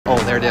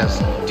it is.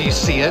 Do you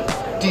see it?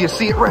 Do you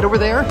see it right over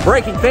there?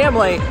 Breaking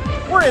family,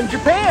 we're in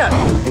Japan.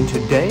 And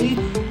today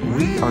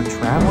we are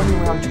traveling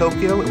around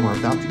Tokyo and we're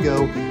about to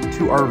go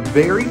to our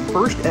very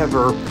first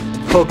ever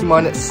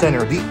Pokemon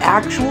Center. The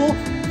actual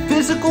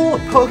physical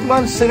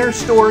Pokemon Center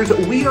stores.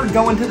 We are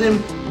going to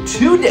them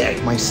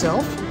today.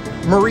 Myself,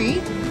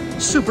 Marie,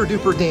 Super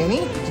Duper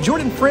Danny,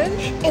 Jordan Fringe,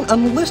 and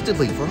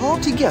Unlistedly, we're all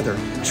together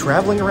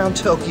traveling around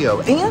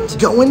Tokyo and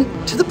going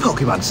to the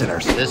Pokemon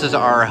Centers. This is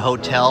our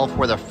hotel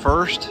for the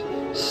first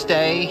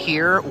stay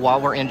here while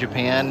we're in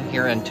Japan,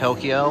 here in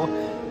Tokyo.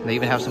 They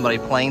even have somebody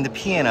playing the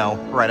piano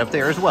right up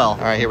there as well. All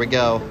right, here we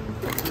go.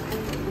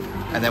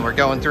 And then we're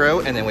going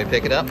through and then we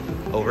pick it up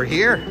over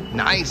here.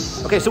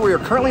 Nice. Okay, so we are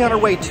currently on our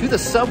way to the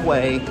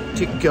subway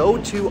to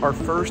go to our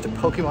first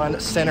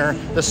Pokemon Center.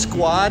 The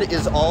squad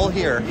is all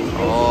here.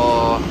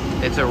 Oh,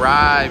 it's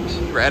arrived.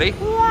 Ready?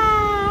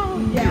 Wow.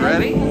 You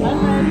ready?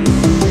 I'm ready.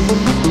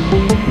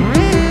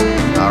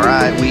 All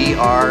right, we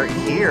are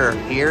here.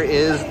 Here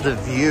is the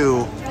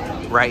view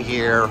right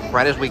here,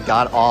 right as we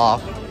got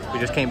off. We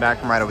just came back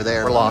from right over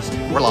there. We're lost.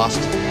 We're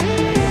lost.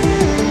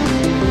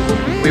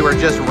 We were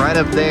just right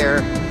up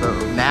there,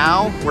 but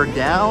now we're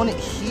down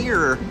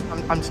here.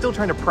 I'm still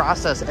trying to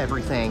process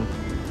everything,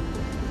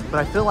 but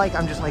I feel like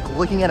I'm just like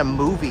looking at a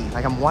movie.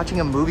 Like I'm watching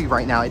a movie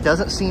right now. It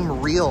doesn't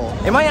seem real.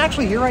 Am I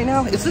actually here right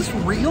now? Is this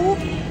real?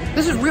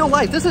 This is real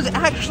life. This is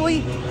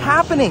actually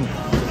happening.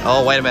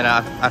 Oh, wait a minute.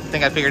 I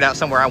think I figured out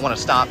somewhere I want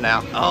to stop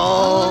now.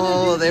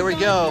 Oh, there we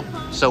go.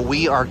 So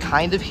we are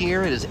kind of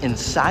here. It is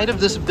inside of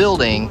this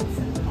building.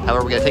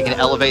 However, we're gonna take an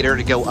elevator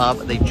to go up.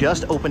 They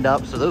just opened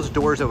up, so those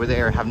doors over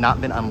there have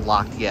not been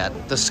unlocked yet.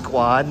 The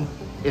squad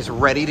is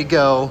ready to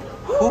go.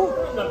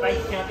 The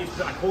bank account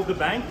is, I called the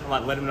bank, I'm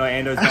like, let them know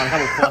Ando's got a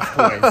couple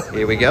plus toys.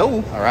 Here we go.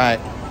 All right.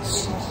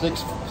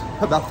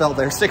 About fell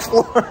there, 6th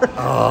floor.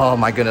 Oh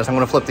my goodness, I'm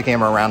gonna flip the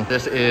camera around.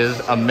 This is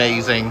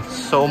amazing.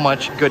 So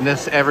much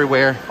goodness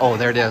everywhere. Oh,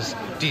 there it is.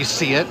 Do you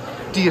see it?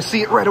 Do you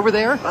see it right over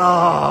there?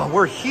 Oh,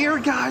 we're here,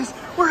 guys.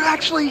 We're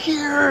actually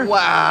here.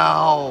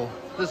 Wow.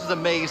 This is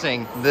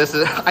amazing. This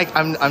is,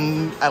 I'm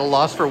at a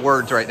loss for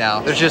words right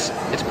now. It's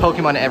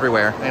Pokemon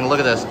everywhere. And look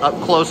at this, up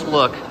close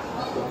look.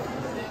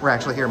 We're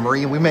actually here,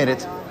 Marie, we made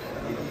it.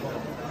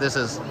 This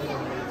is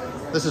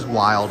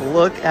wild.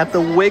 Look at the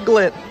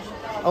Wiglet.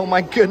 Oh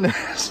my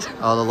goodness.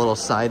 Oh, the little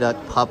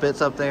Psyduck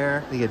puppets up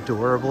there. The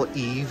adorable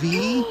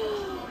Eevee.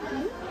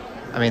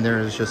 I mean, there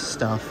is just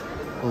stuff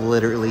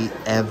literally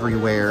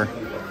everywhere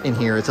in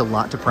here. It's a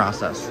lot to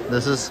process.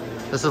 This is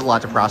a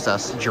lot to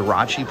process.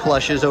 Jirachi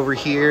plushes over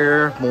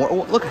here. More,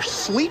 oh, look, a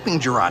sleeping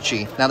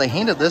Jirachi. Now they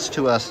handed this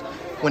to us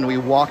when we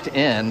walked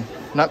in.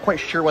 Not quite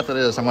sure what that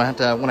is. I'm gonna have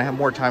to, when I have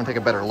more time, take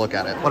a better look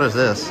at it. What is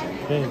this?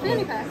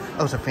 Fanny pack.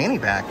 Oh, it's a fanny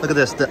pack. Look at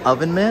this, the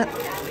oven mitt.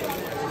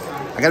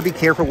 I gotta be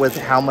careful with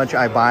how much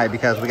I buy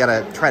because we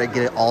gotta try to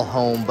get it all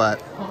home,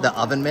 but the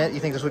oven mitt, you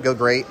think this would go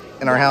great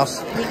in our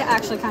house? We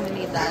actually kind of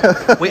need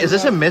that. Wait, is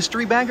this a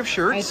mystery bag of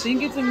shirts? I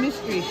think it's a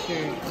mystery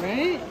shirt,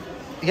 right?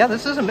 Yeah,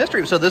 this is a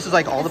mystery. So this is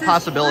like all the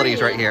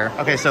possibilities right here.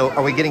 Okay, so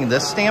are we getting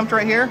this stamped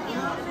right here?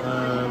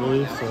 I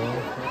believe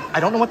so. I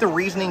don't know what the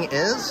reasoning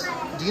is.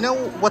 Do you know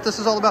what this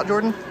is all about,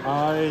 Jordan?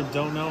 I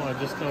don't know. I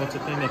just know it's a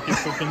thing that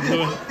people can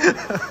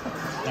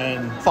do.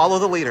 And Follow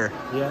the leader.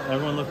 yeah,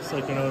 everyone looks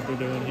like they know what they're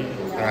doing here.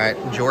 All right,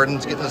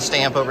 Jordan's getting the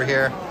stamp over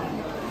here.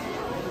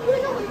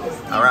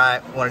 All right,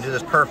 want to do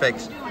this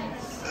perfect.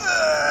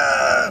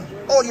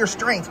 All your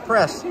strength,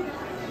 press.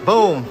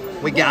 Boom,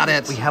 we got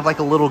it. We have like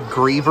a little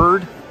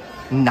Greavard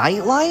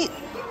nightlight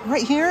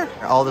right here.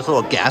 Oh, this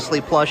little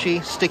Ghastly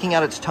plushie sticking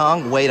out its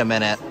tongue. Wait a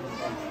minute.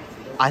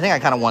 I think I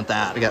kind of want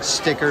that. We got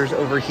stickers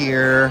over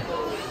here.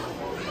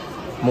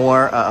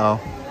 More,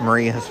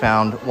 Marie has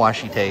found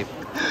washi tape.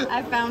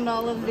 I found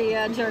all of the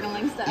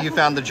journaling stuff. You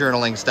found the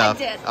journaling stuff. I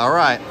did. All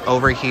right.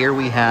 Over here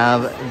we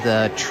have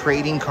the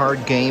trading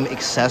card game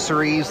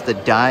accessories, the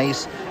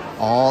dice,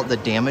 all the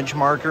damage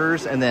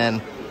markers, and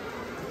then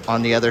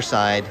on the other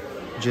side,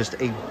 just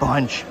a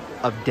bunch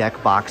of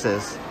deck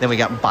boxes. Then we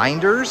got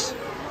binders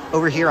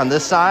over here on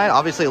this side.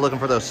 Obviously looking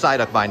for those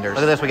Psyduck binders.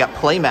 Look at this, we got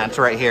play mats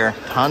right here.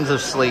 Tons of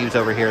sleeves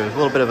over here. There's a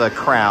little bit of a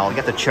crowd. We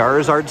got the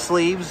Charizard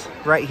sleeves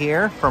right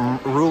here from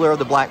Ruler of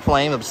the Black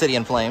Flame,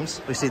 Obsidian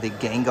Flames. We see the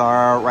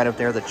Gengar right up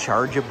there, the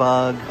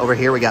Charjabug. Over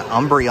here we got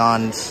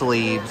Umbreon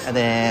sleeves. And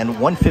then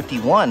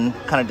 151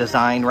 kind of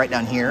designed right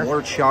down here.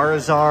 More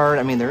Charizard.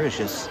 I mean,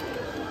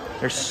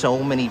 there's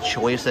so many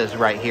choices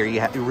right here.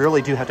 You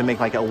really do have to make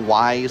like a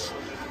wise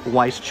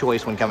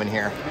choice when coming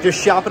here.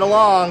 Just shopping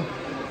along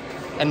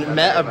and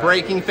met a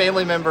breaking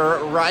family member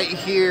right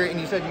here. And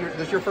you said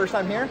this is your first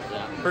time here?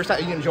 Yeah. First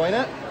time, are you enjoying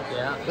it?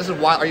 Yeah. This is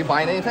why, are you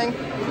buying anything?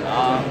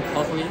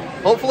 Hopefully.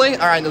 Hopefully?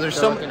 All right, no, there's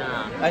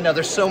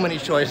so many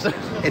choices.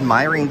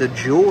 Admiring the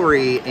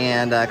jewelry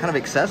and kind of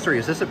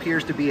accessories. This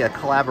appears to be a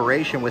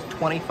collaboration with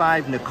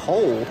 25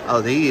 Nicole.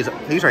 Oh, these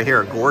right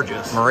here are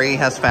gorgeous. Marie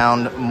has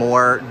found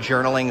more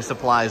journaling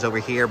supplies over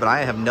here, but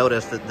I have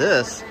noticed that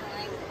this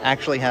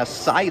actually has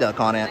Psyduck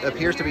on it. It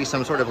appears to be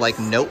some sort of like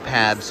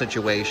notepad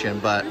situation,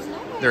 but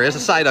there is a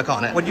Psyduck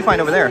on it. What did you find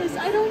over there?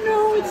 I don't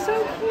know. It's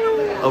so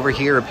cute. Over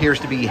here appears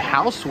to be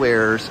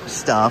housewares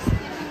stuff.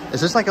 Is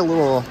this like a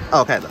little,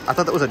 oh, okay, I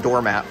thought that was a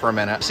doormat for a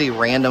minute. See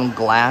random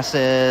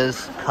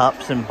glasses,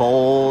 cups and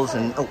bowls,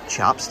 and oh,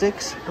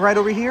 chopsticks right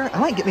over here. I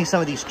might get me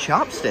some of these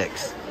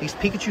chopsticks. These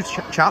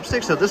Pikachu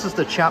chopsticks. So this is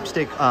the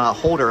chopstick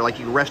holder, like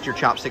you rest your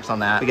chopsticks on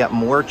that. We got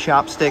more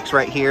chopsticks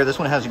right here. This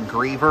one has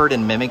Greavard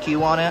and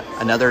Mimikyu on it.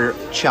 Another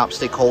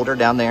chopstick holder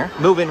down there.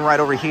 Moving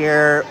right over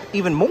here,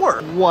 even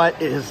more. What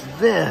is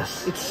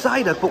this? It's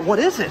Psyduck, but what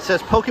is it? It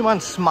says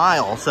Pokemon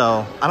Smile,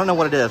 so I don't know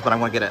what it is, but I'm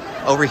gonna get it.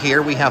 Over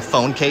here we have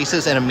phone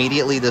cases, and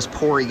immediately this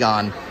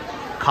Porygon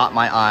caught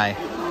my eye.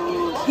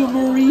 The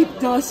Mareep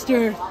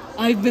Duster.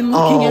 I've been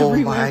looking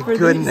everywhere for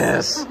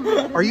this. Oh my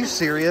goodness. Are you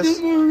serious?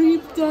 The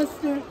Mareep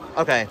Duster.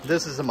 Okay,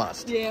 this is a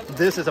must. Yeah.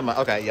 This is a must.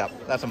 Okay, yep,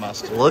 that's a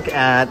must. Look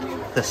at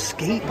the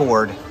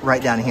skateboard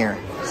right down here.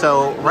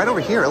 So right over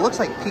here, it looks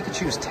like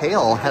Pikachu's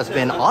tail has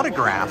been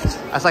autographed.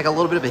 That's like a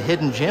little bit of a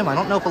hidden gem. I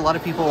don't know if a lot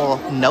of people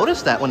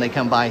notice that when they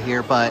come by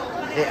here, but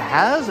it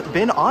has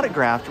been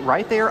autographed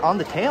right there on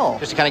the tail.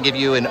 Just to kind of give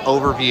you an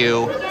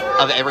overview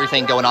of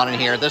everything going on in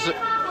here. There's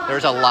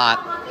a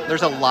lot.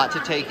 There's a lot to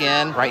take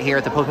in. Right here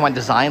at the Pokemon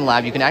Design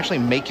Lab, you can actually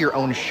make your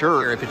own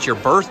shirt. If it's your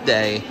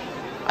birthday,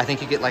 I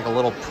think you get like a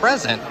little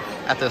present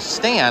at the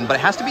stand, but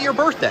it has to be your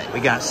birthday. We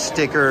got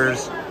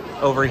stickers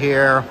over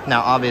here.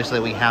 Now,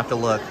 obviously, we have to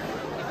look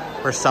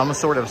for some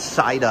sort of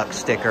Psyduck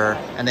sticker.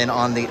 And then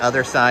on the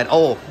other side,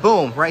 oh,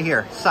 boom, right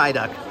here,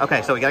 Psyduck.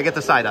 Okay, so we gotta get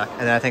the Psyduck.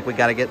 And then I think we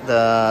gotta get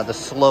the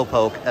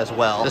Slowpoke as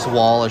well. This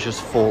wall is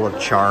just full of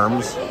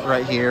charms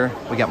right here.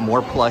 We got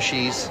more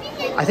plushies.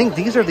 I think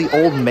these are the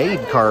old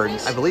maid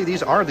cards. I believe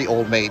these are the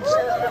old maids.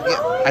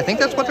 Yeah, I think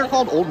that's what they're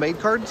called, old maid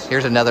cards.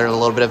 Here's another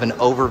little bit of an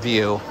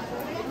overview.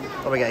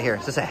 What do we got here?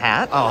 Is this a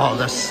hat? Oh,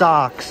 the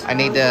socks. I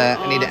need to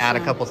add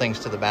a couple things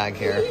to the bag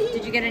here.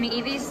 Did you get any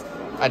EVs?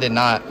 I did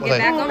not. Was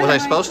I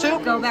supposed to?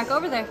 Go back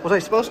over there. Was I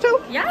supposed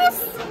to?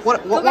 Yes.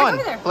 What Go back one?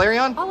 over there.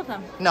 Flareon? All of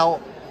them.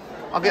 No.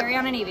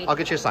 Flareon and Eevee. I'll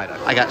get you a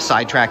Psyduck. I got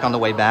sidetracked on the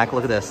way back.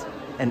 Look at this.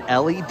 An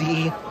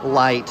LED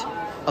light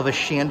of a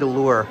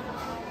chandelure.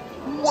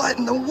 What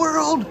in the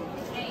world?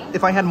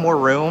 If I had more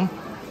room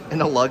in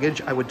the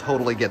luggage, I would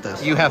totally get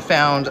this. You have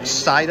found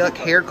Psyduck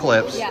hair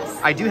clips. Yes.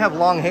 I do have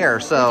long hair,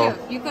 so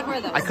You could wear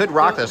those. I could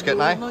rock this,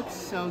 couldn't I? You look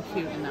so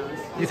cute in those.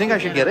 You think I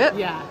should get it?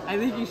 Yeah, I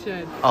think you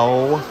should.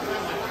 Oh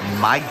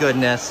my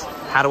goodness.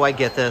 How do I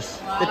get this?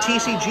 The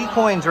TCG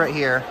coins right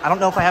here. I don't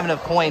know if I have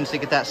enough coins to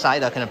get that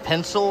Psyduck. And a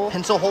pencil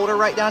holder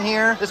right down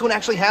here. This one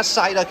actually has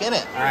Psyduck in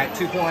it. All right,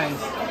 2 coins.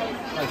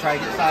 I'm gonna try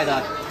to get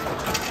Psyduck.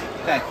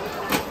 Okay,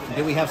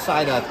 do we have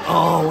Psyduck?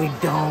 Oh, we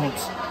don't.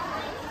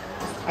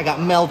 I got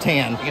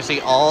Meltan. You can see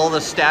all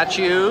the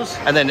statues.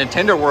 And then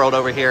Nintendo World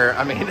over here.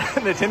 I mean,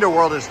 Nintendo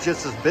World is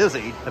just as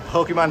busy. The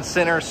Pokemon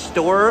Center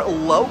store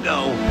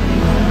logo.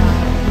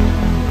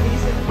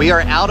 We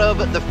are out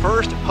of the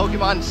first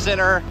Pokemon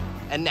Center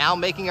and now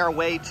making our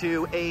way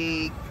to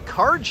a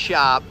card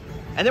shop.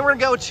 And then we're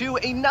gonna go to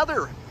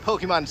another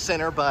Pokemon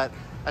Center, but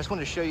I just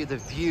wanted to show you the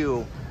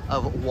view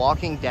of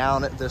walking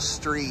down the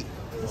street.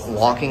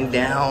 Walking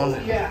down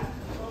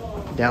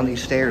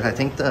these stairs. I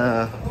think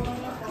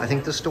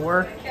the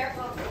store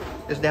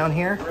is down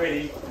here.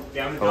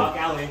 Down the dark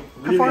alley.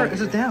 How far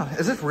is it down?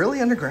 Is this really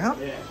underground?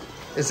 Yeah.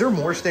 Is there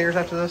more stairs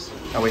after this?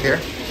 Are we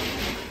here?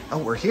 Oh,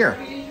 we're here.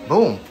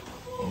 Boom.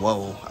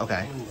 Whoa,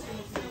 okay.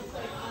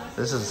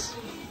 This is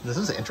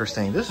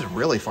interesting. This is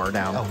really far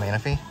down. Oh,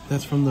 Manaphy?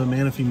 That's from the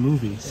Manaphy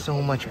movie.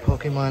 So much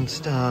Pokemon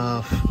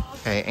stuff.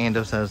 Okay,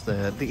 Ando says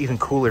the even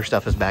cooler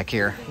stuff is back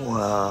here.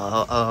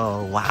 Whoa,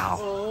 oh, wow.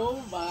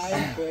 Oh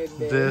my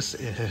goodness. This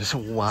is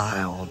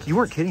wild. You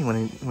weren't kidding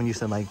when you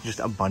said like just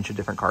a bunch of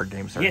different card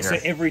games are Yeah, here. so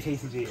every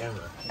TCG ever.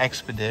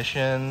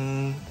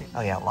 Expedition.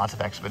 Oh yeah, lots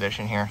of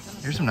Expedition here.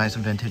 Here's some nice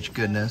vintage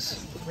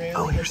goodness.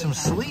 Oh, here's some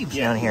sleeves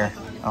down here.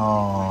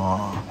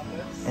 Oh,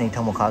 any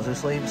Tomokazu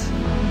sleeves?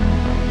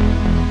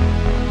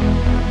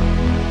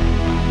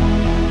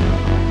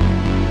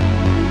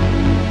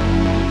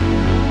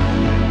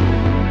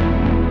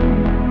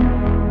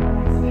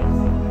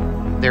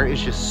 There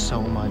is just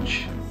so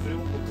much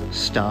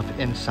stuff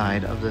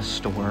inside of this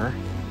store.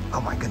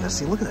 Oh my goodness,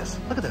 see, look at this.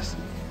 Look at this.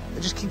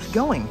 It just keeps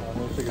going.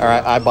 All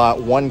right, I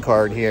bought 1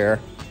 card here.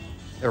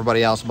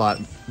 Everybody else bought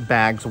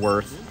bags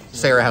worth.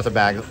 Sarah has a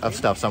bag of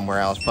stuff somewhere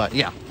else, but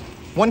yeah,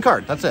 1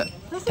 card, that's it.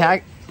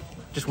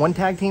 Just 1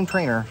 tag team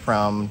trainer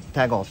from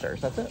Tag All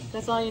Stars, that's it.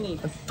 That's all you need.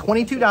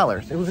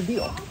 $22, it was a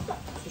deal.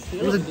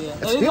 It was a deal.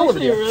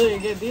 actually a really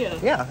good deal.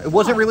 Yeah, it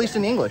wasn't released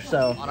in English,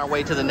 so. On our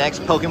way to the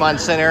next Pokemon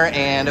Center,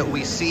 and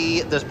we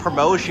see this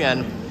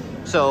promotion.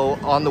 So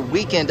on the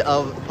weekend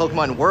of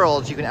Pokemon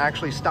Worlds, you can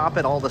actually stop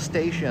at all the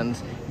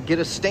stations, get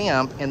a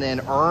stamp, and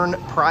then earn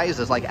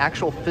prizes, like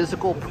actual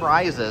physical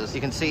prizes. You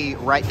can see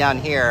right down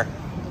here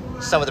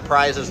some of the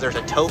prizes. There's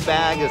a tote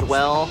bag as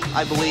well,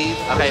 I believe.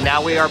 Okay,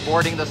 now we are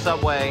boarding the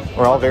subway.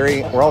 We're all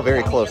very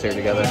close here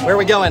together. Where are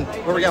we going?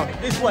 Where are we going?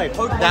 This way,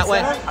 Pokemon That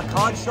way? Center, a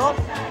card shop.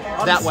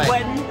 I'm That way.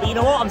 sweating, but you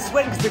know what? I'm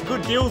sweating because the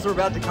good deals are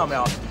about to come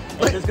out.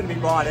 There's going to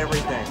be right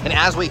everything. And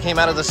as we came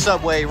out of the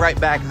subway right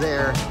back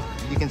there,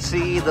 You can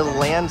see the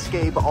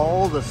landscape,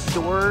 all the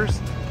stores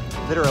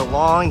that are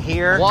along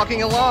here.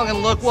 Walking along,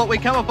 and look what we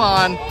come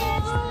upon.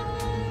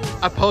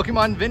 A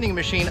Pokemon vending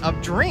machine of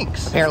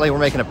drinks. Apparently we're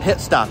making a pit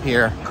stop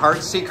here.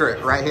 Card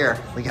Secret right here.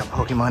 We got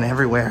Pokemon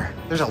everywhere.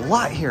 There's a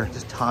lot here.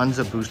 There's tons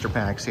of booster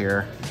packs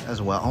here as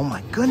well. Oh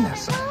my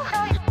goodness.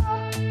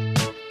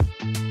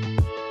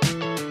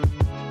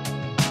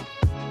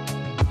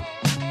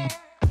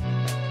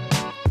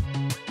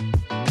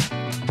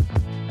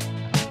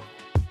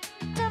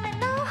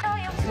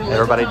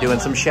 Everybody doing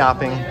some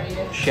shopping.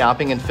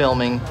 Shopping and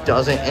filming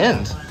doesn't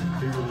end.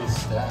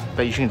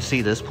 But you can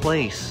see this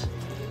place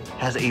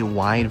has a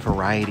wide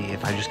variety.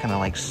 If I just kind of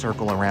like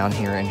circle around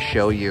here and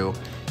show you,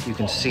 you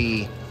can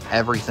see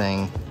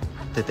everything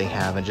that they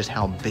have and just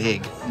how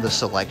big the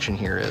selection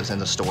here is in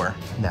the store.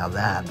 Now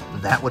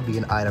that would be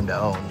an item to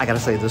own. I gotta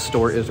say, this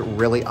store is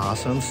really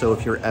awesome. So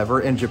if you're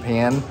ever in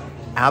Japan,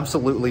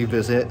 absolutely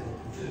visit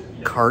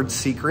Card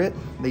Secret.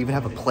 They even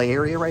have a play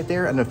area right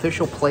there, an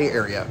official play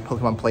area,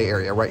 Pokemon play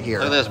area right here.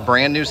 Look at this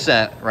brand new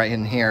set right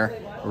in here.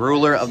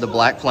 Ruler of the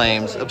Black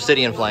Flames,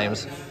 Obsidian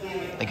Flames.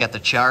 They got the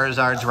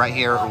Charizards right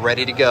here,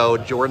 ready to go.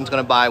 Jordan's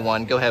gonna buy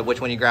one. Go ahead,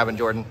 which one are you grabbing,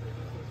 Jordan?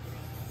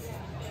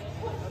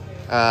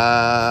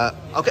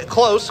 Okay,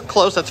 close,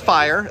 that's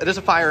fire. It is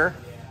a fire,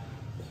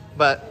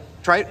 but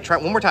try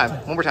one more time,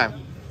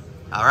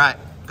 All right,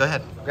 go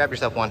ahead, grab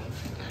yourself one.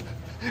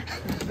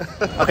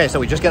 Okay, so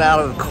we just got out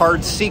of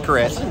Card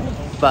Secret,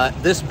 but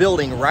this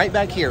building right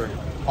back here,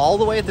 all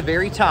the way at the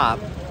very top,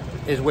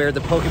 is where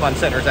the Pokemon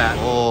Center's at.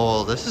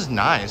 Oh, this is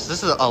nice.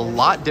 This is a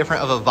lot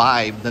different of a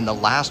vibe than the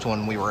last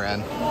one we were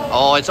in.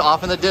 Oh, it's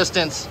off in the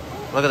distance.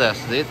 Look at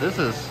this. This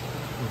is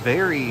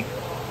very,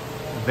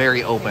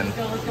 very open.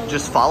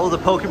 Just follow the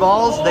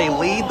Pokeballs. They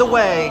lead the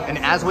way. And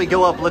as we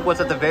go up, look what's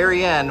at the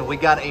very end. We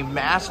got a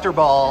Master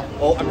Ball.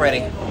 Oh, I'm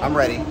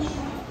ready.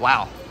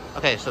 Wow.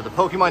 Okay, so the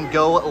Pokemon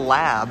Go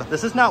Lab.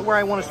 This is not where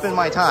I want to spend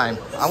my time.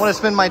 I want to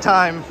spend my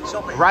time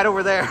right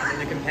over there. And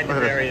the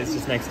competitive area is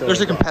just next door.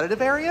 There's a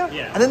competitive area?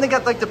 Yeah. And then they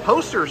got like the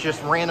posters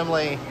just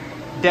randomly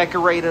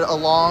decorated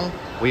along.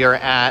 We are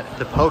at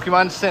the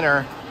Pokemon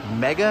Center,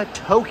 Mega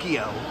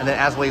Tokyo. And then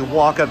as we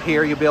walk up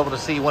here, you'll be able to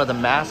see one of the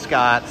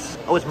mascots.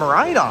 Oh, it's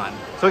Miraidon.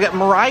 So we got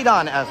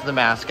Miraidon as the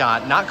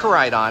mascot, not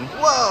Koraidon.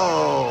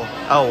 Whoa!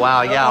 Oh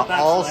wow, yeah,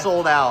 all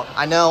sold out.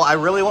 I know, I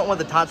really want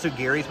one of the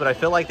Tatsugiris, but I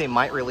feel like they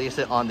might release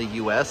it on the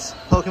US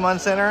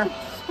Pokemon Center.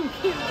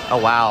 Oh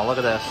wow, look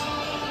at this.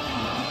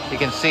 You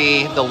can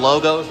see the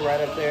logos right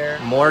up there.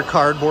 More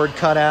cardboard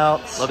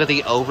cutouts. Look at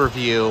the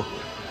overview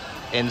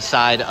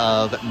inside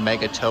of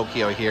Mega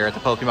Tokyo here at the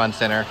Pokemon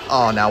Center.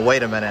 Oh, now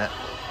wait a minute.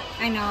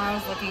 I know, I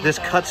was looking at This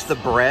cuts the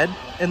bread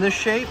in this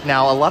shape.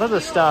 Now, a lot of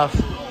the stuff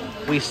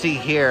we see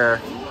here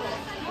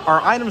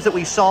are items that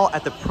we saw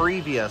at the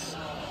previous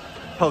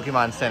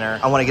Pokemon Center.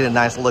 I want to get a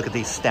nice look at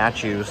these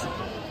statues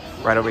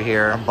right over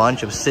here. A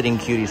bunch of sitting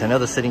cuties. I know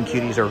the sitting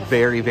cuties are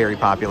very, very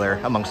popular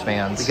amongst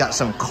fans. We got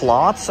some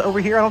cloths over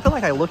here. I don't feel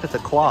like I looked at the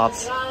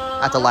cloths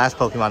at the last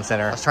Pokemon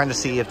Center. I was trying to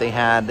see if they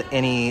had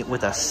any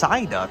with a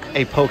Psyduck.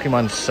 A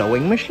Pokemon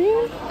sewing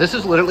machine? This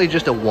is literally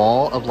just a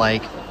wall of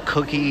like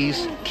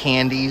cookies,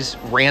 candies,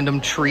 random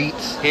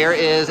treats. Here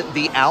is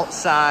the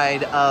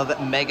outside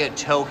of Mega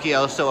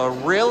Tokyo. So a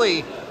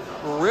really,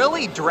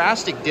 really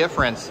drastic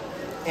difference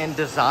in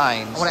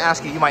design. I want to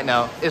ask you, you might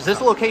know, is this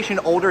location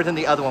older than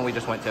the other one we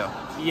just went to?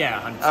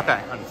 Yeah, 100%.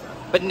 Okay.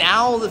 100%. But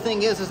now the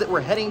thing is that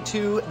we're heading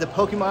to the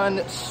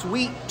Pokemon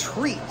Sweet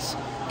Treats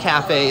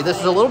Cafe. This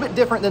is a little bit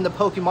different than the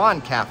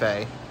Pokemon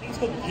Cafe. It's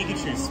called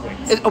Pikachu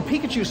Sweets. Oh,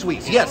 Pikachu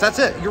Sweets. Yes, that's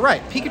it. You're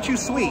right. Pikachu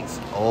Sweets.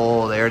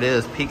 Oh, there it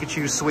is.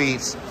 Pikachu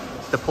Sweets.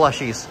 The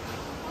plushies.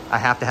 I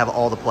have to have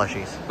all the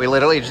plushies. We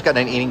literally just got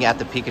done eating at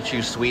the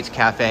Pikachu Sweets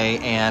Cafe,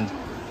 and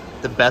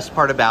the best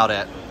part about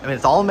it, I mean,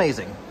 it's all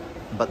amazing,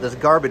 but this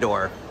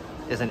Garbodor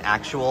is an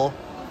actual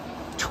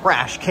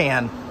trash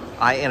can.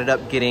 I ended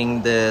up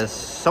getting this,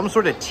 some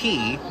sort of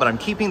tea, but I'm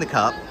keeping the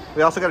cup.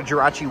 We also got a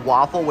Jirachi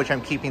waffle, which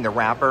I'm keeping the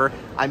wrapper.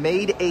 I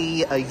made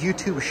a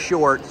YouTube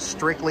short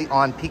strictly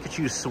on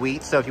Pikachu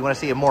Sweets, so if you want to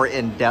see a more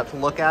in-depth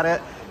look at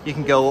it, you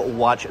can go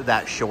watch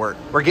that short.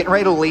 We're getting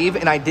ready to leave,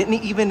 and I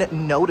didn't even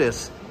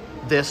notice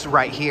this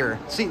right here.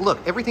 See, look,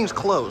 everything's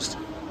closed.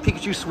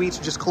 Pikachu Sweets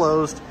just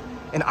closed,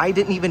 and I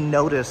didn't even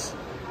notice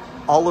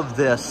all of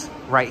this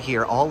right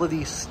here. All of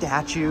these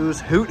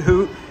statues, Hoot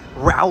Hoot,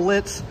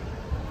 Rowlets.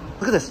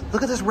 Look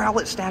at this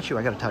Rowlet statue.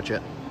 I gotta touch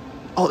it.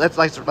 Oh,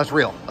 that's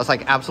real. That's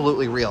like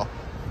absolutely real.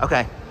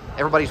 Okay,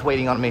 everybody's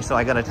waiting on me, so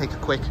I gotta take a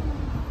quick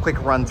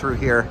run through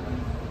here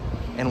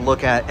and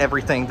look at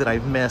everything that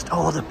I've missed.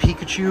 Oh, the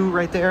Pikachu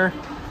right there,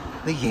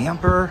 the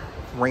Yamper,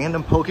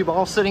 random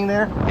Pokeball sitting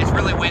there. It's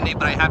really windy,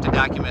 but I have to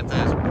document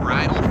this.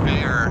 Bridal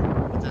fair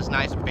with this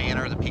nice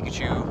banner, the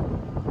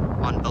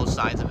Pikachu on both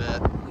sides of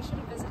it.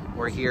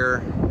 We're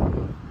here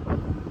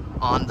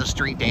on the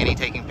street, Danny,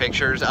 taking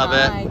pictures of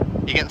it.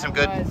 You getting some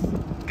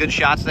good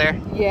shots there?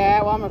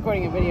 Yeah, well, I'm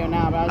recording a video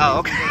now, but oh,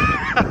 okay.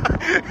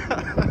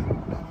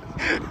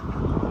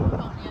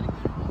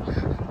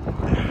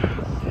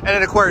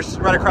 then of course,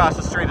 right across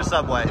the street, a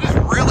Subway. It's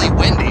really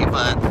windy,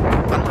 but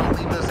I'm gonna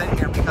leave this in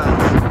here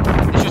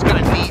because it's just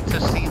kind of neat to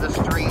see the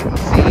street and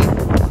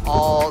see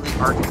all the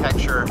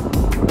architecture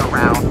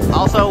around.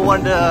 Also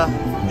wanted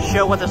to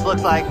show what this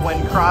looks like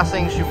when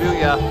crossing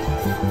Shibuya.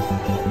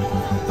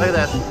 Look at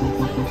this.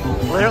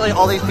 Literally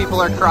all these people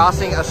are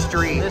crossing a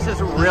street. This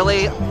is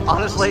really,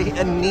 honestly,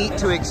 a neat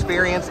to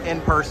experience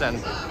in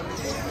person.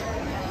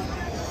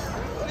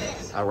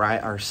 All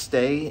right, our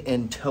stay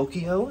in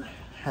Tokyo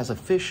has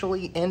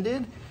officially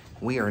ended.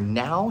 We are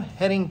now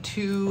heading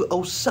to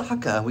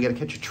Osaka. We gotta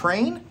catch a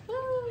train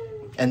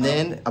and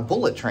then a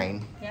bullet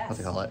train, what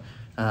they call it,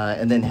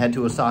 and then head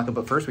to Osaka.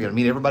 But first we gotta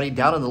meet everybody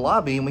down in the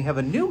lobby, and we have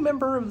a new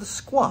member of the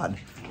squad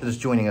that is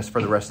joining us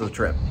for the rest of the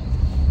trip.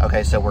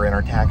 Okay, so we're in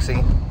our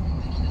taxi.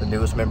 The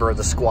newest member of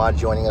the squad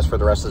joining us for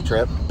the rest of the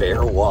trip,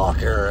 Bear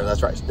Walker.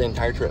 That's right, the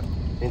entire trip.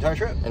 The entire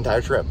trip?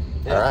 Entire trip.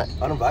 Yeah, all right.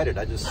 Uninvited,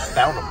 I just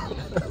found them.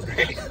 That was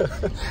great.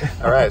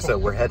 All right, so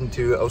we're heading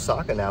to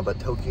Osaka now, but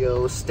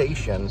Tokyo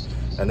Station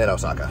and then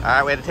Osaka. All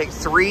right, we had to take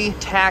 3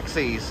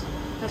 taxis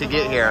to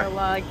get here.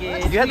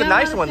 You had the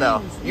nice one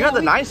though. You had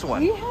the nice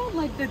one. We had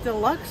like the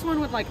deluxe one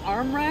with like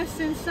armrests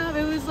and stuff.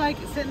 It was like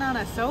sitting on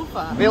a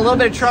sofa. We had a little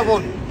bit of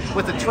trouble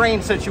with the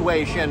train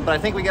situation, but I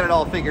think we got it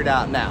all figured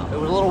out now. It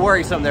was a little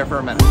worrisome there for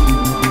a minute.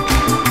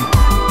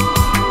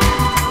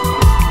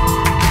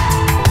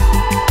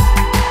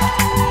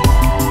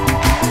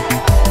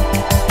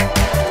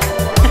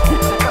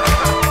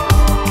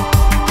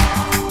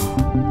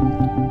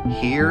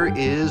 Here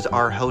is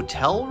our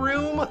hotel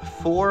room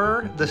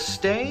for the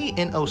stay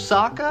in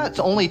Osaka. It's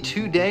only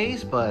 2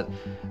 days, but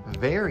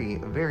very,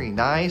 very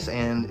nice.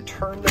 And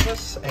turn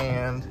this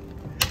and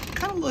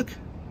kind of look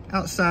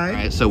outside. All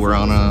right, so we're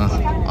on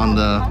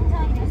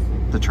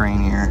the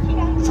train here.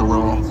 It's a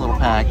little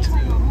packed.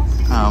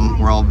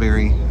 We're all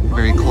very,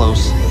 very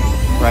close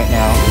right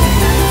now.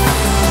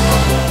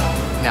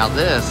 Now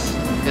this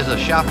is a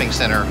shopping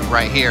center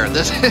right here.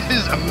 This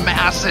is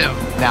massive.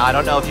 Now I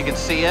don't know if you can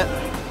see it,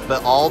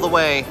 but all the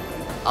way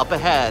up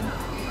ahead,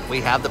 we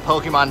have the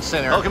Pokemon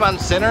Center. Pokemon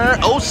Center,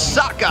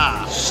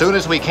 Osaka. As soon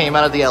as we came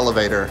out of the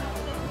elevator,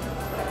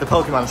 the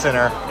Pokemon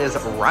Center is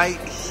right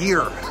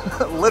here.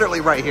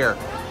 Literally right here.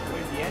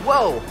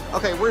 Whoa,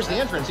 okay, where's the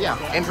entrance? Yeah,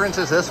 entrance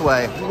is this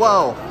way.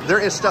 Whoa, there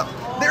is stuff.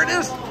 There it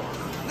is.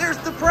 There's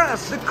the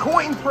press, the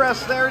coin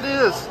press, there it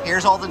is.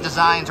 Here's all the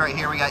designs right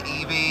here. We got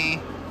Eevee,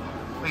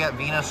 we got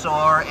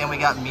Venusaur, and we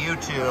got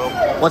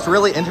Mewtwo. What's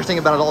really interesting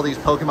about all these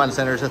Pokemon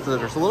centers is that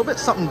there's a little bit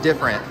something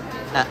different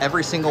at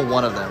every single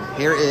one of them.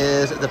 Here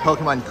is the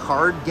Pokemon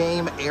card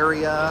game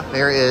area.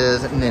 There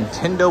is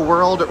Nintendo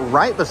World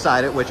right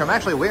beside it, which I'm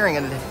actually wearing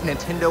a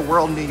Nintendo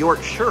World New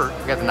York shirt.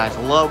 We got the nice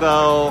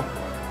logo,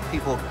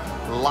 people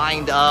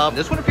lined up.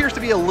 This one appears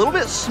to be a little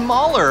bit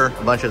smaller.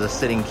 A bunch of the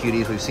sitting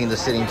cuties. We've seen the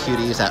sitting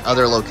cuties at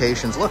other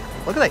locations. Look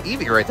at that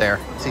Eevee right there.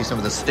 See some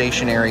of the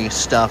stationary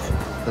stuff,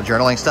 the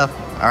journaling stuff.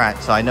 All right,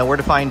 so I know where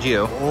to find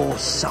you. Oh,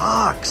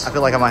 socks. I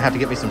feel like I might have to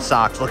get me some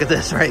socks. Look at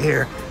this right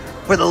here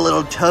for the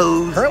little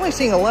toes. Currently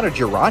seeing a lot of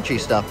Jirachi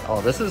stuff.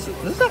 Oh, this is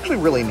actually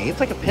really neat. It's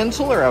like a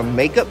pencil or a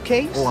makeup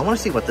case. Oh, I want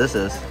to see what this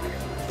is.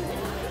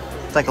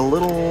 It's like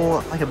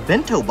a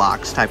bento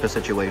box type of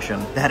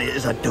situation. That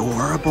is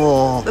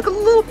adorable. Look at the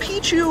little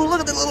Pichu.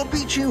 Look at the little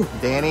Pichu.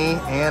 Danny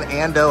and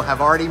Ando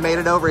have already made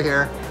it over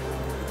here.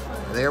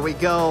 There we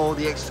go,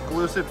 the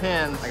exclusive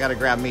pins. I gotta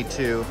grab me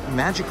too.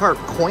 Magikarp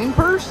coin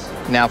purse?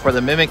 Now for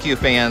the Mimikyu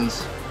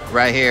fans,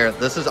 right here,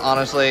 this is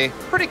honestly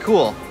pretty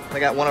cool. I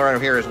got one right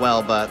over here as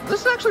well, but this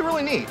is actually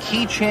really neat.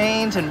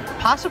 Keychains and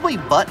possibly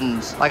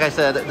buttons. Like I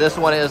said, this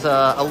one is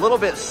a little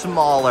bit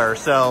smaller,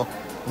 so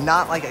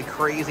not like a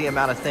crazy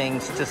amount of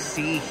things to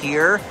see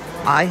here.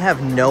 I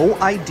have no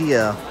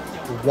idea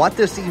what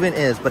this even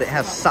is, but it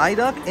has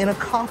Psyduck and a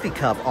coffee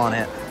cup on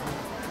it.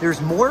 There's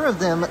more of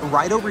them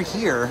right over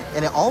here,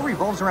 and it all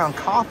revolves around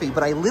coffee,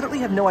 but I literally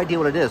have no idea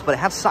what it is, but it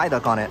has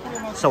Psyduck on it,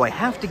 so I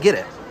have to get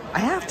it. I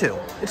have to.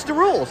 It's the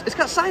rules. It's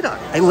got Psyduck.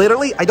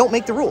 I don't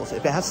make the rules.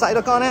 If it has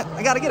Psyduck on it,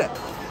 I gotta get it.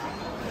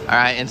 All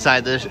right,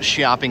 inside this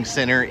shopping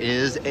center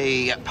is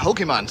a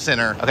Pokemon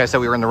Center. Okay, so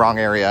we were in the wrong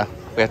area.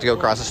 We have to go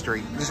across the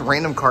street. This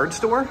random card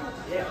store?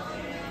 Yeah.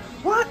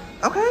 What?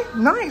 Okay,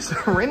 nice.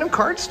 Random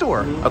card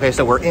store. Okay,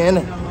 so we're in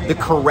the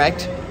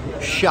correct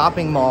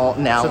shopping mall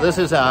now. So this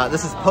is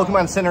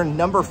Pokemon Center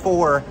number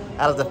 4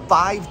 out of the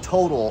 5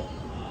 total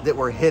that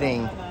we're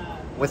hitting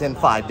within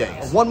 5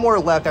 days. One more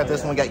left after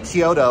this one. We got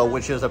Kyoto,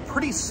 which is a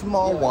pretty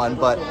small one,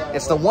 but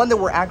it's the one that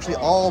we're actually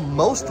all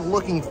most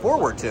looking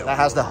forward to. That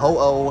has the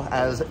Ho-Oh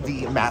as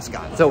the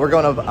mascot. So we're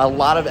going up a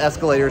lot of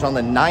escalators. On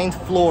the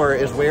 9th floor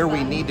is where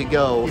we need to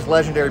go. These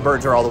legendary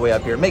birds are all the way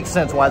up here. It makes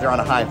sense why they're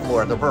on a high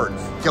floor, the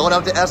birds. Going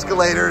up the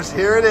escalators,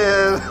 here it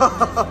is.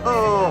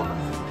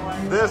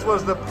 This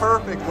was the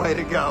perfect way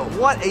to go.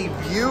 What a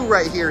view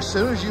right here as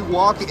soon as you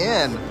walk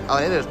in. Oh,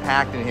 it is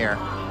packed in here.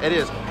 It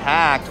is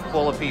packed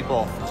full of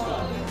people.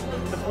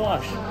 The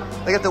plush.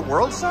 They got the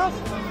world stuff?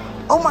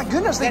 Oh my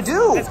goodness, they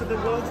do. That's what the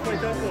world's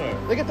played up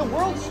for. They got the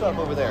world stuff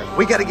over there.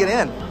 We got to get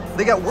in.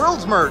 They got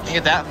world's merch. You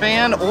get that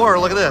fan, or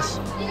look at this.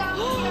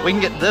 We can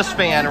get this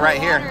fan right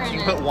here. You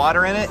can put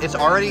water in it. It's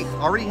already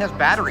has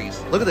batteries.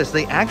 Look at this.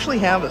 They actually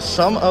have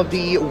some of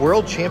the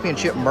World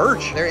Championship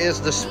merch. There is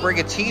the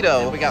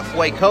Sprigatito. We got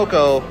Fue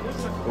Coco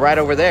right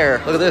over there.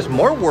 Look at this.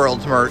 More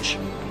World's merch.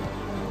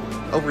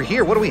 Over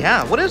here, what do we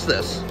have? What is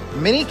this?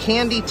 Mini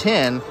candy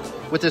tin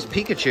with this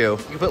Pikachu. You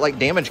can put like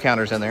damage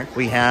counters in there.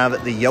 We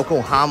have the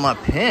Yokohama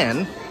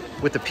pin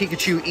with the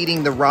Pikachu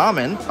eating the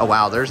ramen. Oh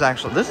wow, this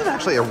is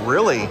actually a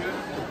really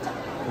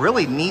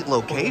neat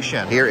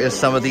location. Here is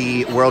some of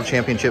the World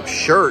Championship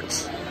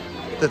shirts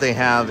that they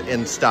have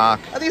in stock.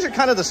 These are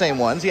kind of the same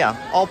ones,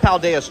 yeah. All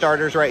Paldea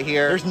starters right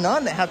here. There's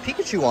none that have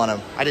Pikachu on them.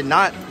 I did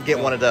not get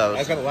one of those.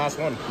 I got the last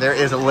one. There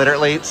is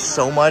literally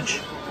so much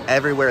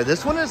everywhere.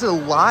 This one is a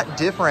lot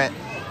different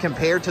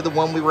compared to the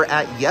one we were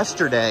at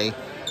yesterday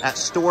at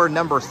store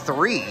number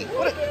 3.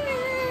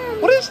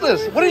 What is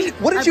this?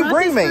 What did you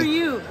bring me? For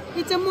you.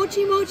 It's a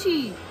mochi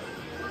mochi.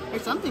 Or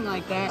something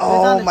like that.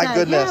 Oh my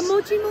goodness. Yeah,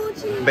 mochi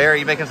mochi.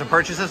 Barry, you making some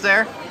purchases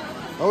there?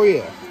 Oh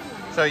yeah.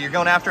 So you're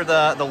going after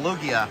the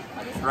Lugia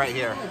right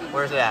here.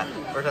 Where's it at?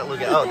 Where's that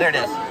Lugia? Oh, there it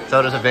is.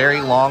 So there's a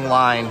very long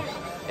line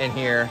in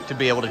here to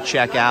be able to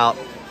check out.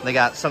 They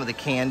got some of the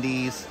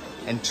candies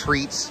and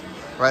treats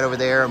right over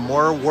there.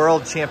 More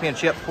World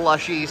Championship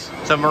plushies.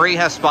 So Marie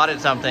has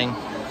spotted something.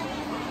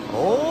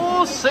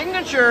 Oh,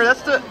 signature.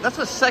 That's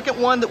the second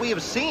one that we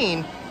have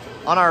seen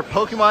on our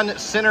Pokemon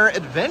Center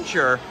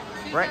adventure.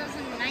 Right.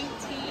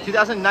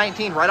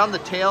 2019, right on the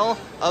tail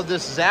of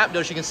this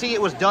Zapdos. You can see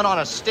it was done on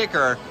a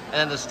sticker, and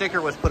then the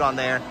sticker was put on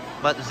there.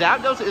 But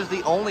Zapdos is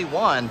the only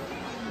one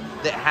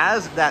that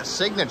has that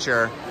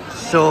signature.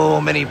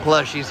 So many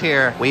plushies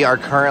here. We are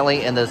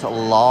currently in this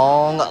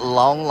long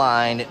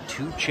line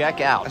to check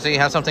out. So you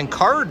have something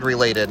card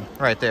related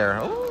right there.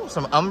 Oh,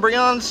 some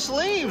Umbreon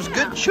sleeves.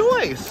 Good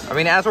choice. I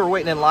mean, as we're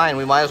waiting in line,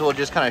 we might as well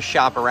just kind of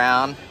shop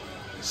around,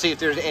 see if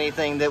there's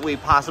anything that we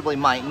possibly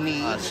might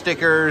need.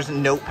 Stickers,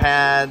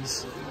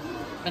 notepads.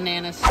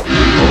 Bananas.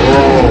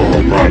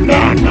 Oh,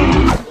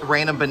 banana.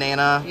 Random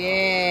banana.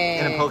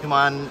 Yeah. In a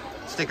Pokemon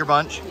sticker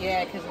bunch.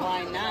 Yeah, because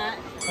why not?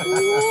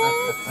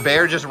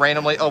 Bear just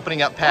randomly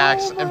opening up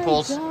packs and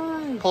pulls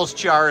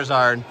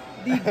Charizard.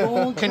 The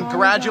gold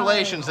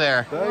Congratulations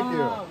there. Thank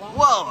you.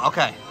 Whoa,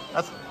 okay.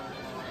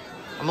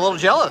 I'm a little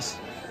jealous.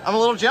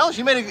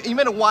 You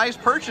made a wise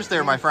purchase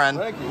there, my friend.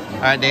 Thank you.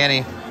 All right,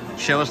 Danny,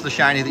 show us the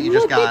shiny that you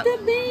just got. Look at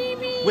the baby.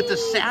 With the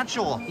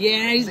satchel.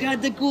 Yeah, he's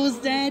got the cool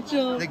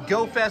satchel. The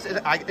Go Fest is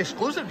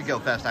exclusive to Go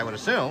Fest, I would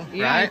assume.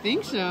 Yeah, right? I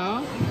think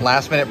so.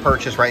 Last minute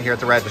purchase right here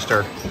at the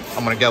register.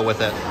 I'm gonna go with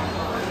it.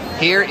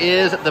 Here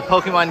is the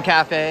Pokemon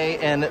Cafe,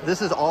 and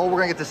this is all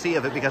we're gonna get to see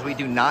of it because we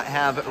do not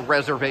have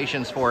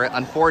reservations for it.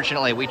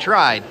 Unfortunately, we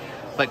tried,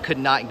 but could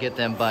not get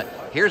them. But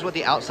here's what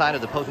the outside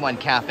of the Pokemon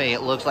Cafe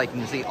it looks like.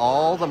 You can see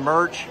all the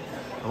merch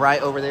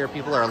right over there.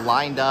 People are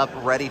lined up,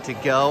 ready to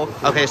go.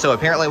 Okay, so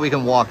apparently we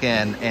can walk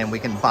in and we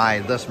can buy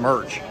this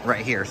merch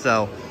right here.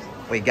 So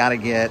we gotta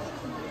get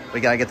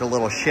the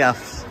little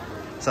chefs.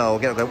 So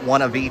we'll get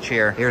one of each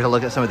here. Here's a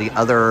look at some of the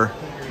other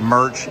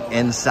merch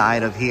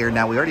inside of here.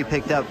 Now we already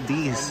picked up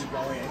these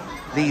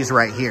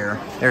right here.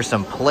 There's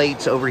some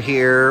plates over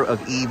here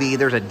of Eevee.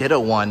 There's a Ditto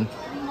one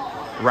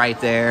right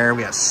there.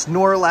 We got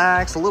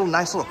Snorlax, a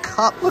nice little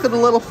cup. Look at the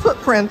little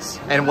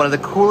footprints. And one of the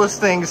coolest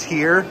things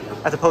here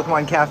at the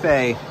Pokemon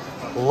Cafe,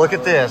 look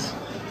at this.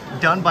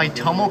 Done by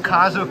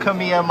Tomokazu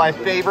Kamiya, my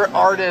favorite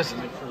artist.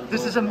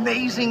 This is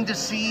amazing to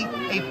see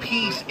a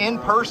piece in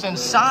person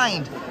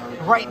signed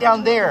right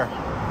down there.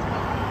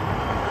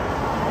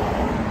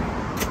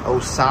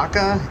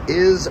 Osaka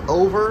is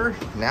over.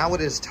 Now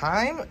it is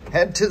time.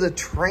 Head to the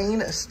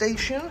train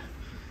station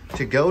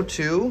to go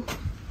to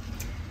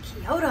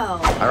Kyoto.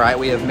 All right,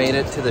 we have made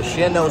it to the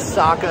Shin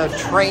Osaka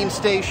train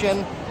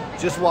station.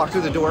 Just walk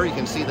through the door. You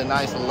can see the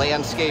nice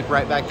landscape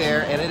right back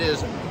there, and it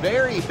is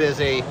very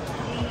busy.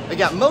 They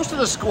got most of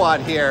the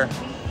squad here.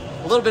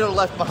 A little bit of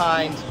left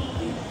behind,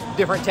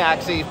 different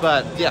taxis,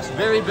 but yes,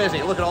 very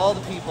busy. Look at all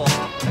the people.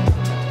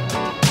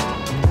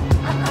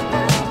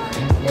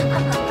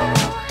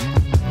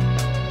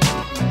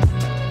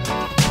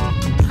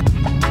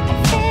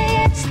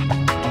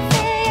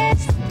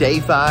 Day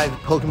 5,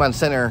 Pokemon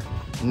Center,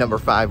 number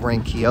 5, we're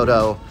in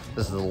Kyoto.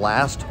 This is the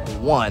last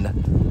one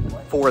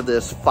for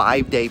this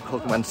 5-day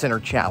Pokemon Center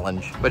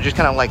challenge. But just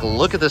kind of like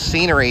look at the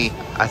scenery,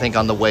 I think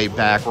on the way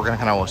back, we're gonna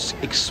kind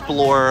of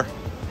explore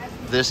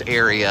this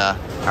area.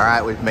 All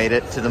right, we've made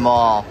it to the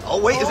mall.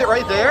 Oh wait, is it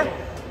right there?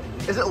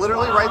 Is it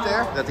literally right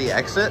there? Is that the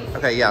exit?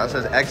 Okay, yeah, it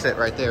says exit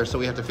right there, so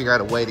we have to figure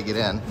out a way to get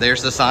in.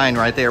 There's the sign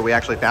right there, we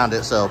actually found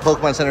it. So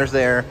Pokemon Center's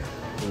there.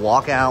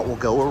 Walk out, we'll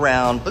go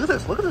around. Look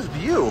at this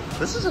view.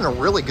 This is in a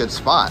really good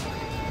spot.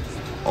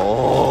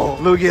 Oh,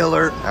 Lugia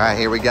alert. All right,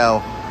 here we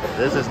go.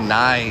 This is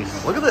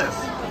nice. Look at this.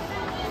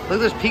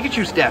 Look at this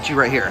Pikachu statue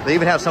right here. They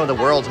even have some of the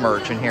World's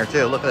merch in here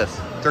too. Look at this.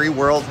 3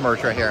 World's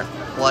merch right here.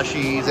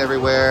 Plushies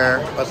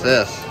everywhere. What's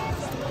this?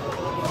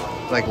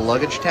 Like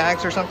luggage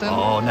tags or something?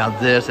 Oh, now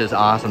this is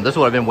awesome. This is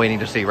what I've been waiting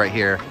to see right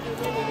here.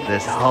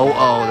 This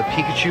Ho-Oh, the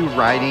Pikachu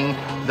riding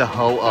the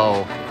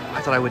Ho-Oh.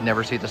 I thought I would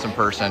never see this in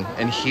person.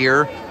 And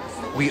here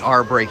We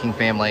are breaking,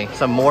 family.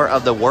 Some more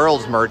of the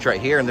world's merch right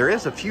here. And there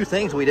is a few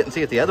things we didn't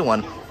see at the other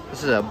one.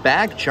 This is a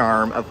bag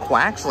charm of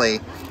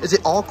Quaxley. Is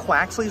it all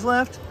Quaxleys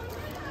left?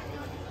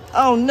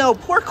 Oh no,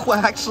 poor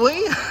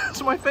Quaxley.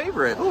 That's my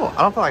favorite. Oh,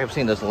 I don't feel like I've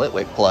seen this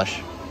Litwick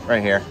plush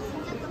right here.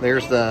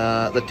 There's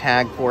the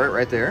tag for it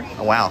right there.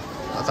 Oh wow,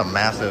 that's a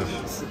massive.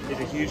 It's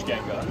a huge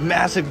Gengar.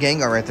 Massive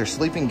Gengar right there.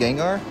 Sleeping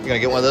Gengar. You gonna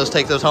get one of those,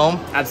 take those home?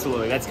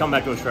 Absolutely. Let's come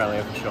back to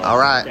Australia for sure. All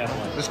right.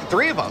 Definitely. There's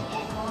 3 of them.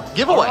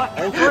 Giveaway. All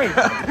right, all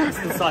 3. This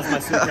is the size of my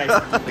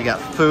suitcase. We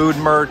got food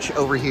merch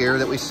over here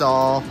that we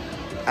saw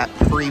at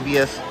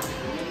previous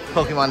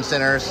Pokemon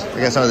centers.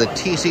 We got some of the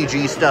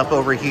TCG stuff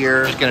over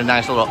here. Just get a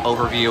nice little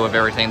overview of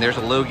everything. There's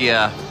a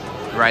Lugia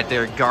right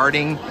there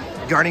guarding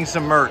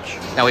some merch.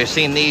 Now we've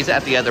seen these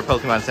at the other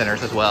Pokemon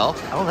centers as well.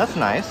 Oh, that's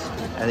nice.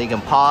 And you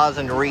can pause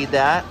and read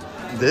that.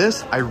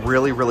 This I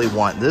really, really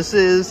want. This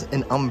is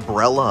an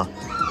umbrella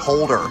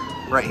holder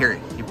right here.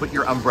 You put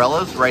your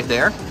umbrellas right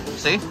there,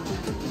 see?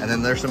 And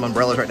then there's some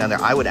umbrellas right down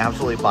there. I would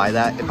absolutely buy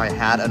that if I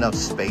had enough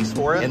space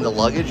for it in the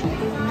luggage.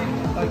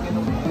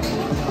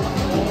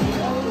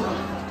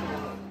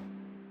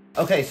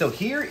 Okay, so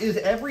here is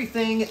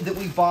everything that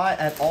we bought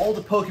at all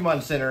the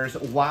Pokemon centers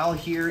while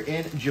here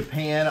in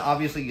Japan.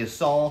 Obviously, you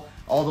saw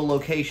all the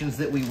locations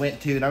that we went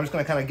to, and I'm just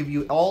going to kind of give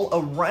you all a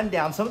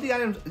rundown. Some of the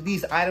items,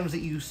 these items that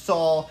you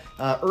saw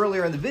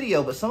earlier in the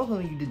video, but some of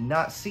them you did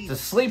not see. The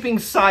Sleeping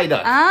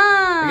Psyduck.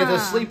 Ah. I got the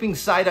Sleeping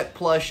Psyduck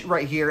plush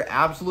right here,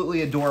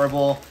 absolutely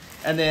adorable.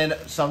 And then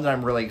some that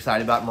I'm really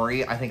excited about,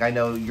 Marie. I think I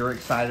know you're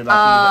excited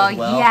about these as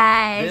well.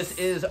 Yes. This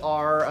is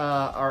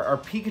our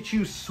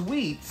Pikachu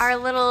Sweets. Our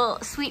little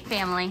sweet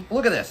family.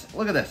 Look at this.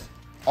 Look at this.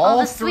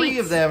 All 3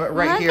 of them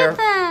right here. Look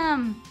at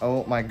them.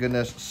 Oh my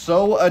goodness.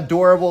 So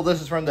adorable.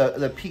 This is from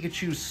the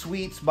Pikachu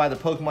Sweets by the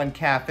Pokemon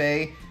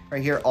Cafe.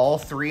 Right here, all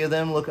 3 of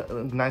them. Look,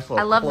 nice little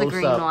I love the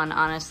green close-up one,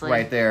 honestly.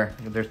 right there.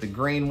 There's the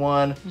green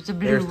one.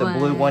 There's the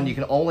blue one. You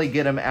can only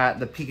get them at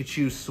the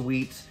Pikachu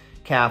Sweets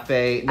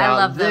Cafe. Now, I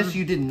love this them.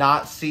 you did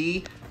not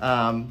see,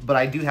 but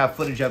I do have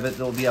footage of it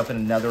that will be up in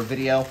another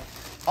video.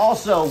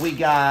 Also, we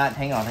got,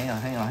 hang on.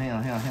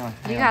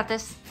 You got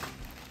this.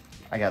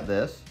 I got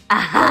this.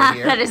 Right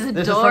here. That is adorable.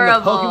 This is from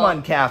the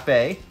Pokemon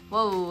Cafe.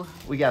 Whoa.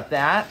 We got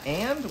that,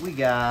 and we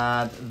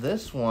got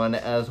this one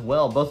as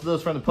well. Both of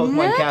those from the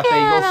Pokemon Look Cafe.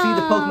 at You'll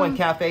see the 'em. Pokemon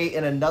Cafe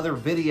in another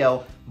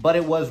video, but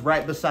it was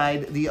right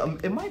beside the,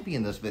 it might be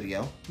in this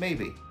video,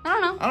 maybe. I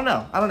don't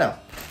know. I don't know.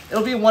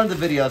 It'll be in one of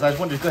the videos. I just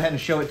wanted to go ahead and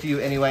show it to you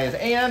anyways,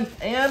 and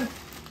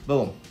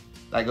boom.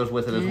 That goes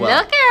with it as well.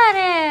 Look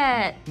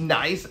at it.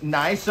 Nice,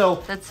 nice.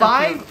 So, That's so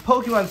 5 cute.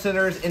 Pokemon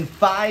centers in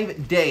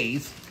 5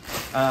 days.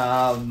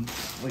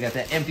 We got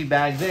that empty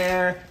bag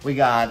there. We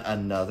got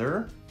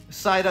another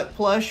Psyduck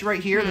plush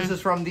right here. This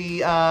is from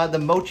the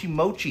Mochi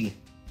Mochi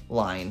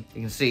line.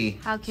 You can see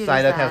How cute Psyduck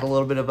is that? has a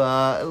little bit of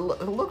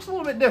it looks a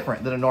little bit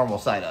different than a normal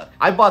Psyduck.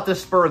 I bought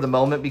this spur of the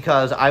moment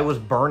because I was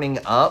burning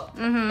up.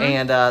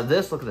 And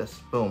this, look at this,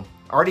 boom.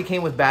 Already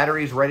came with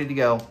batteries ready to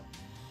go.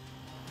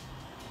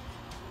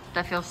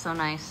 That feels so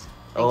nice.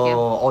 Thank you.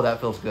 Oh, that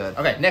feels good.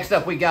 Okay, next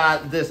up we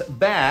got this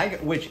bag,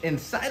 which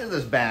inside of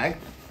this bag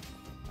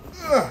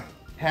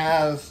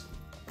has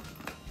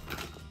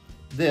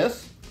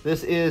this.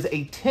 This is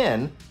a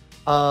tin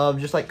of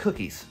just like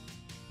cookies.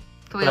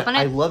 Can we open it?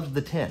 I loved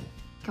the tin.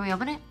 Can we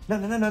open it? No.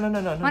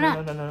 Why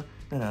not?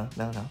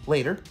 No.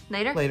 Later.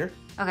 Later? Later.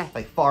 Okay.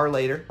 Like far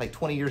later, like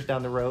 20 years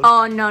down the road.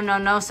 Oh,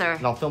 no, sir.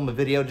 And I'll film a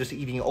video just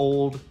eating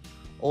old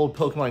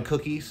Pokemon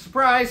cookies.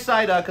 Surprise,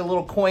 Psyduck, a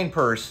little coin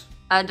purse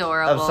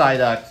Adorable. of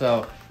Psyduck.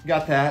 So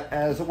got that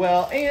as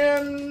well.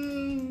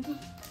 And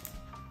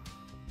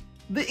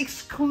the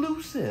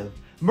exclusive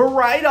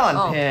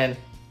Miraidon pin.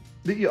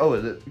 That you,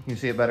 is it? Can you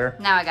see it better?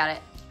 Now I got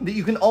it. That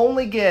you can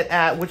only get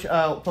at, which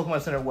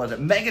Pokemon Center was it?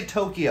 Mega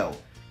Tokyo.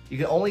 You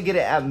can only get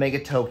it at Mega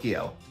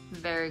Tokyo.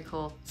 Very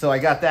cool. So I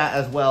got that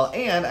as well,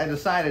 and I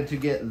decided to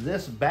get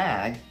this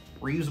bag,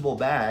 reusable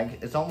bag.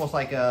 It's almost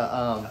like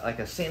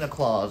a Santa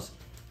Claus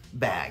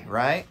bag,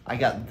 right? I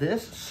got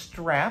this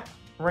strap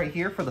right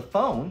here for the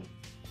phone.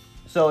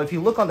 So if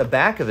you look on the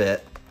back of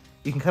it,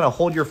 you can kind of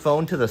hold your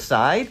phone to the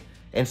side.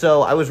 And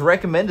so I was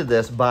recommended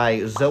this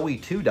by Zoe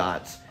 2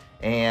 Dots.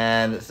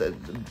 And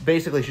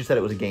basically she said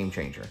it was a game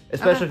changer,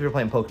 especially if you're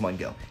playing Pokemon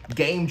Go.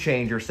 Game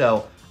changer.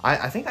 So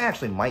I think I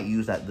actually might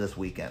use that this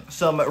weekend.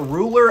 Some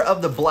Ruler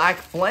of the Black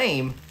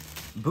Flame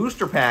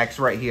booster packs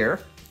right here.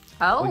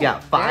 Oh, we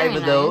got 5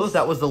 of those. Nice.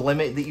 That was the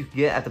limit that you could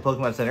get at the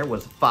Pokemon Center,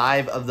 was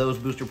 5 of those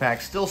booster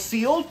packs, still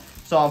sealed.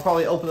 So I'll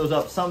probably open those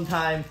up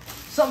sometime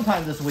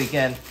this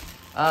weekend.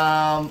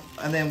 And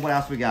then what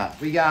else we got?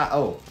 We got,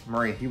 oh,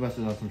 Marie, you must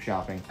have done some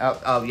shopping.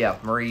 Oh yeah,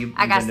 Marie,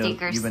 I got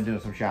stickers. You've been doing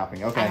some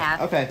shopping. Okay. I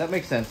have. Okay, that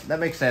makes sense. That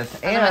makes sense.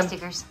 Those are my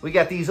stickers. We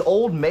got these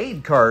old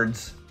maid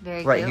cards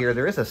Very cute. here.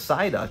 There is a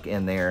Psyduck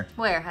in there.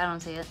 Where? I don't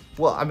see it.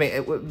 Well, I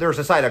mean, there's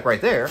a Psyduck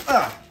right there.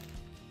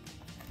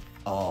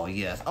 Oh,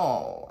 yes.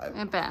 Oh, I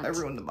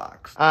ruined the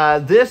box.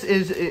 This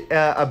is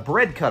a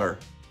bread cutter.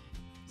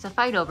 It's a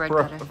Fido bread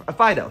For cutter. a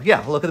Fido.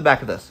 Yeah, look at the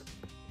back of this.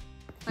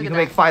 Look You at can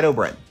make that. Fido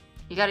bread.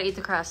 You gotta eat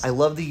the crust. I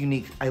love the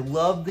unique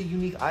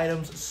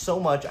items so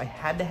much. I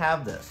had to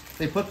have this.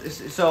 They put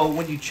this, so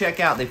when you check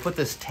out, they put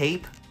this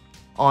tape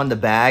on the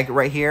bag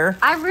right here.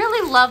 I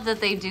really love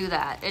that they do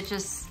that.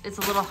 It's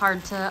a little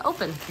hard to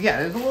open.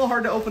 Yeah, it's a little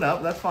hard to open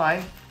up. That's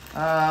fine.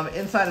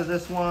 Inside of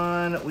this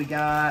one, we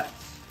got...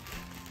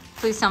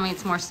 Please tell me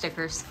it's more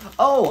stickers.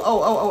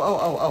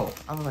 Oh.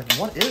 I was like,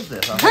 what is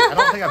this? I was like, I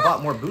don't think I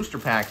bought more booster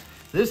packs.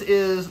 This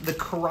is the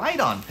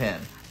Coridon pen.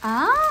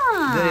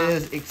 Ah.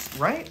 That is,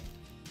 right?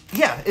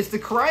 Yeah, it's the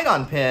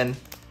Coridon pen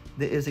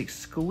that is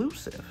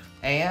exclusive.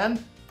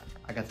 And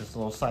I got this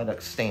little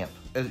Psyduck stamp.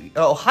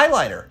 Oh,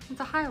 highlighter. It's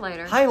a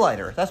highlighter.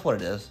 Highlighter, that's what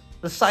it is.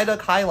 The Psyduck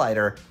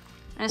highlighter.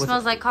 And it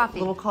smells like coffee.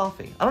 A little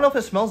coffee. I don't know if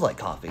it smells like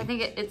coffee. I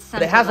think it's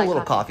but it has like a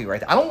little coffee right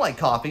there. I don't like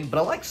coffee, but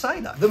I like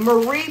Psyduck. The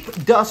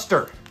Mareep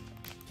Duster.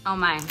 Oh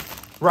my.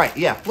 Right,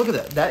 yeah, look at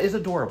that. That is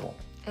adorable.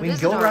 We can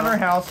go around our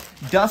house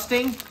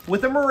dusting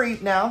with a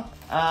Mareep now.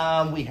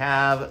 We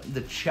have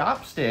the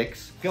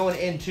chopsticks going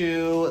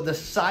into the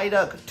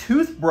Psyduck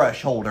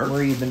toothbrush holder.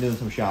 Marie's been doing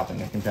some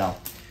shopping, I can tell.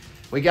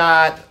 We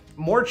got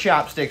more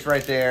chopsticks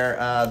right there.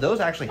 Those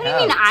actually What do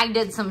you mean I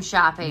did some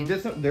shopping?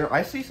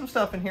 I see some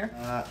stuff in here.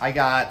 I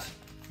got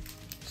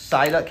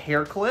Psyduck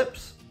hair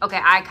clips. Okay,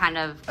 I kind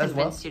of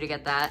convinced you to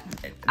get that.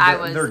 I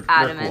was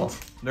adamant.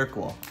 They're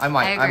cool. I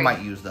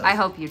might use those. I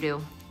hope you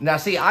do. Now,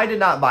 see, I did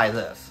not buy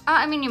this.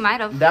 I mean, you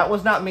might have. That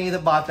was not me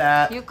that bought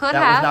that. You could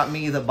have. have. That was not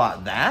me that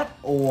bought that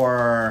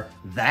or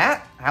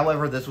that.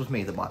 However, this was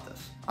me that bought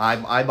this.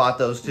 I bought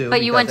those too.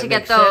 But you went to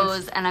get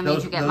those, and I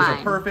made you get mine. Those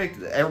are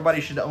perfect.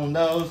 Everybody should own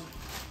those.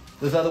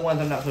 Those other ones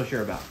I'm not so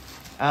sure about.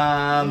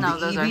 No,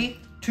 the those Eevee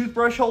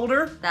toothbrush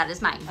holder. That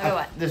is mine. Okay,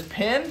 what? This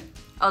pen.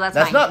 Oh, that's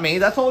mine. That's not me.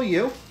 That's all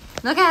you.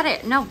 Look at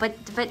it. No, but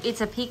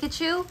it's a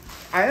Pikachu.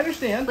 I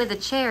understand. With a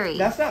cherry.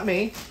 That's not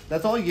me.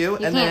 That's all you.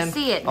 You can't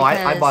see it. Oh,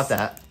 I bought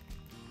that.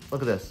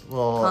 Look at this.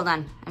 Hold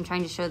on. I'm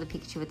trying to show the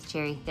Pikachu with the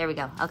cherry. There we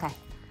go. Okay.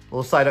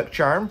 Little Psyduck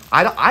charm.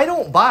 I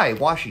don't buy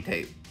washi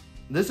tape.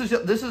 This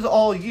is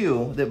all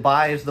you that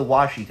buys the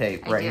washi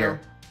tape right here.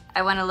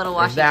 I went a little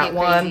washi There's tape that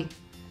one. crazy.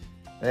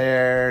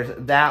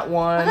 There's that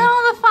one. Look at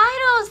all the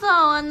Fidos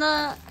though, and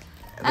the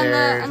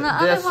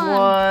this other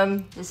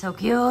one. It's so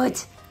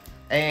cute.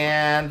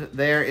 And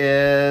there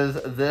is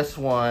this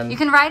one. You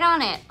can write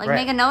on it, like Right.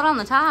 make a note on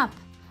the top.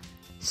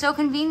 So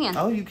convenient.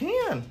 Oh, you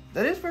can.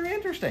 That is very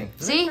interesting.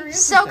 See?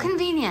 So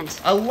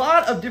convenient. A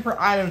lot of different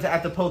items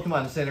at the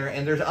Pokemon Center,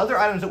 and there's other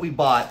items that we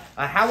bought.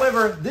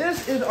 However,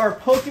 this is our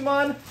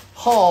Pokemon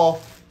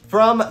haul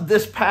from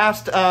this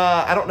past,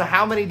 I don't know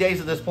how many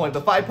days at this point,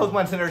 but 5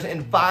 Pokemon Centers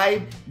in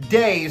 5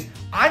 days.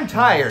 I'm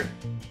tired.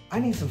 I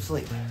need some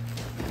sleep.